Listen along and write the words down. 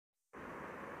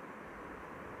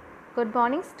Good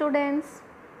morning students.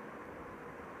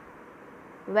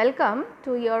 Welcome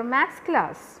to your maths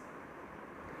class,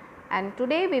 and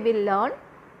today we will learn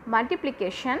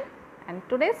multiplication, and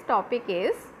today's topic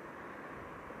is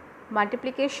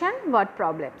multiplication word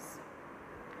problems.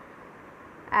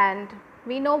 And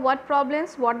we know word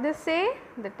problems, what they say,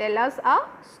 they tell us a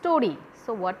story.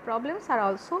 So word problems are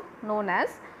also known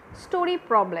as story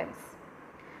problems,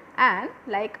 and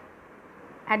like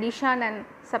addition and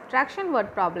subtraction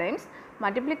word problems,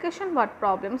 multiplication word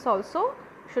problems also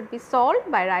should be solved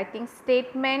by writing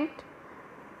statement,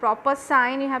 proper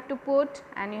sign you have to put,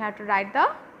 and you have to write the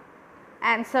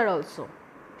answer also.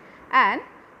 And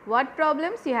word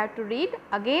problems you have to read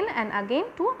again and again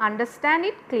to understand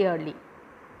it clearly.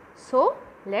 So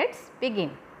let us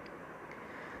begin.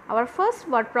 Our first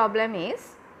word problem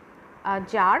is a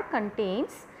jar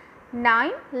contains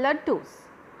 9 laddus.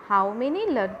 How many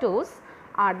laddus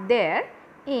are there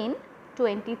in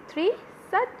 23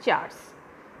 such jars?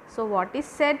 So what is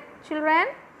said, children,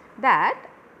 that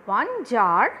one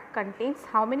jar contains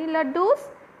how many laddus?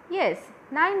 Yes,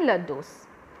 9 laddus,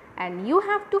 and you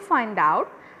have to find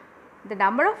out the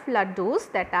number of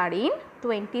laddus that are in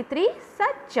 23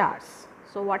 such jars.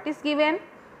 So what is given?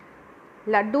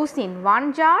 Laddus in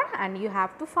one jar, and you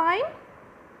have to find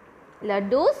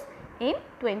laddus in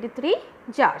 23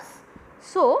 jars.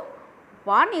 So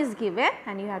one is given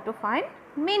and you have to find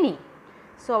many.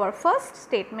 So our first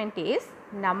statement is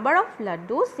number of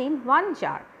laddus in one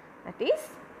jar, that is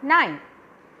 9.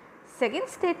 Second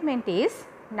statement is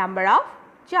number of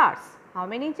jars. How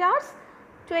many jars?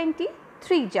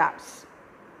 23 jars.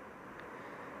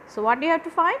 So what do you have to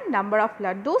find? Number of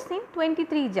laddus in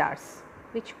 23 jars,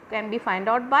 which can be found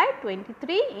out by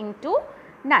 23 into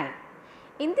 9.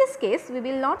 In this case, we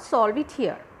will not solve it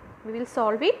here. We will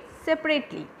solve it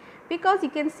separately, because you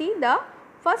can see the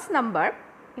first number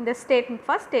in the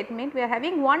first statement we are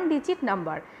having 1 digit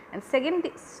number, and second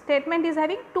statement is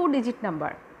having 2 digit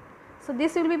number. So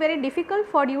this will be very difficult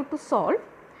for you to solve.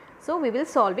 So we will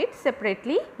solve it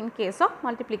separately in case of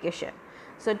multiplication.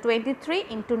 So 23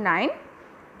 into 9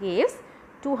 gives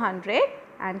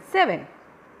 207.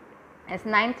 As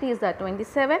 9 3 is the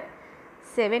 27,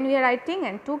 7 we are writing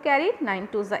and 2 carried, 9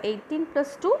 2 is the 18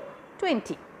 plus 2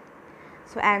 20.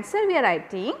 So answer we are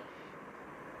writing,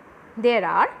 there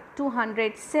are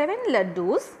 207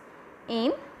 laddus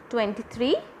in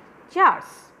 23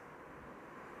 jars.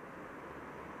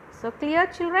 So clear,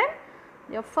 children,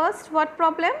 your first word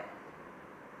problem.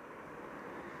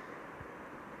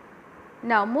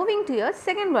 Now moving to your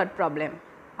second word problem.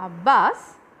 A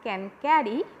bus can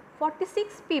carry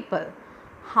 46 people.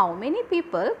 How many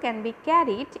people can be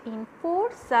carried in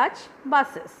 4 such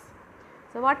buses?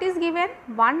 So what is given?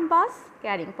 One bus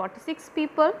carrying 46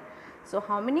 people. So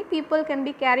how many people can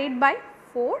be carried by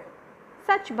 4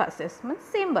 such buses, means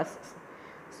same buses?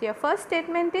 So your first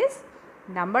statement is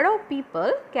number of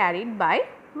people carried by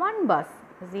one bus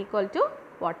is equal to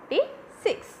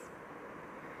 46.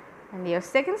 And your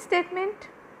second statement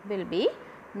will be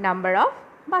number of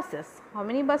buses. How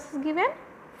many buses given?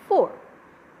 4.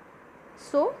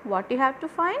 So what you have to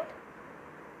find?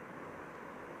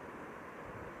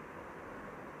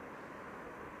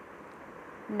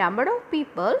 Number of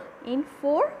people in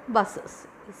 4 buses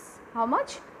is how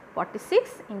much?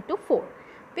 46 into 4,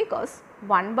 because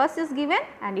one bus is given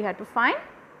and you have to find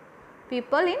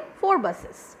people in 4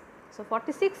 buses. So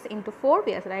 46 into 4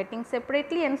 we are writing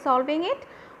separately and solving it.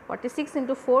 46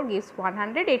 into 4 gives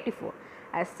 184,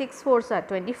 as 6 4s are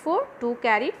 24, 2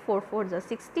 carried, 4 4s are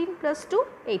 16 plus 2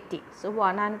 18. So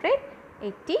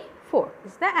 184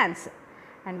 is the answer,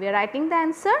 and we are writing the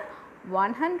answer.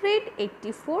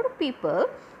 184 people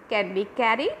can be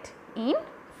carried in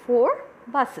 4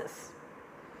 buses.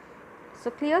 So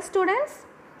clear, students?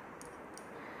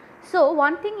 So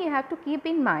one thing you have to keep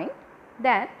in mind,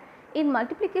 that in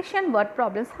multiplication word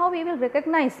problems, how we will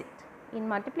recognize it. In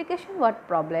multiplication word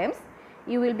problems,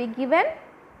 you will be given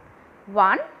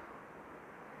 1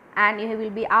 and you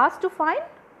will be asked to find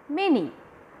many.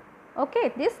 Okay,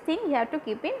 this thing you have to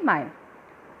keep in mind.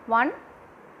 One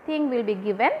thing will be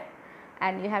given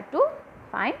and you have to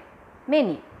find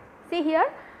many. See here,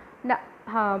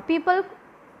 people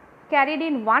carried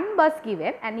in one bus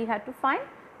given, and you have to find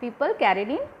people carried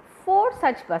in 4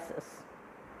 such buses.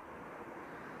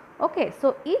 Okay,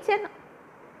 so each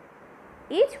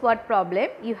word problem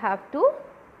you have to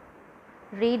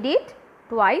read it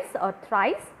twice or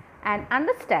thrice and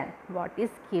understand what is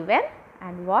given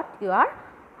and what you are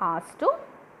asked to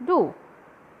do,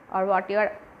 or what you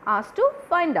are asked to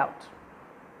find out.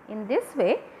 In this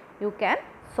way you can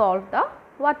solve the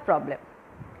word problem.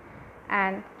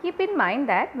 And keep in mind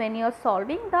that when you are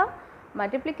solving the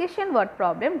multiplication word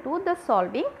problem, do the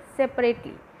solving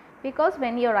separately, because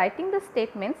when you are writing the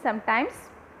statement, sometimes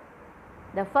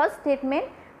the first statement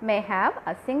may have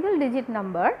a single digit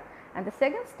number and the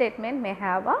second statement may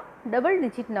have a double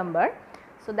digit number.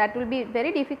 So, that will be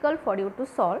very difficult for you to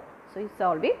solve. So, you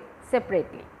solve it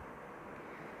separately.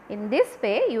 In this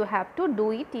way, you have to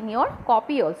do it in your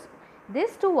copy also.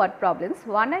 These two word problems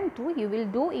 1 and 2 you will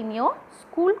do in your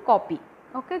school copy,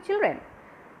 okay children,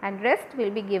 and rest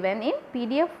will be given in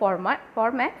PDF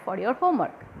format for your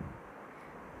homework.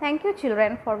 Thank you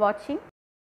children for watching.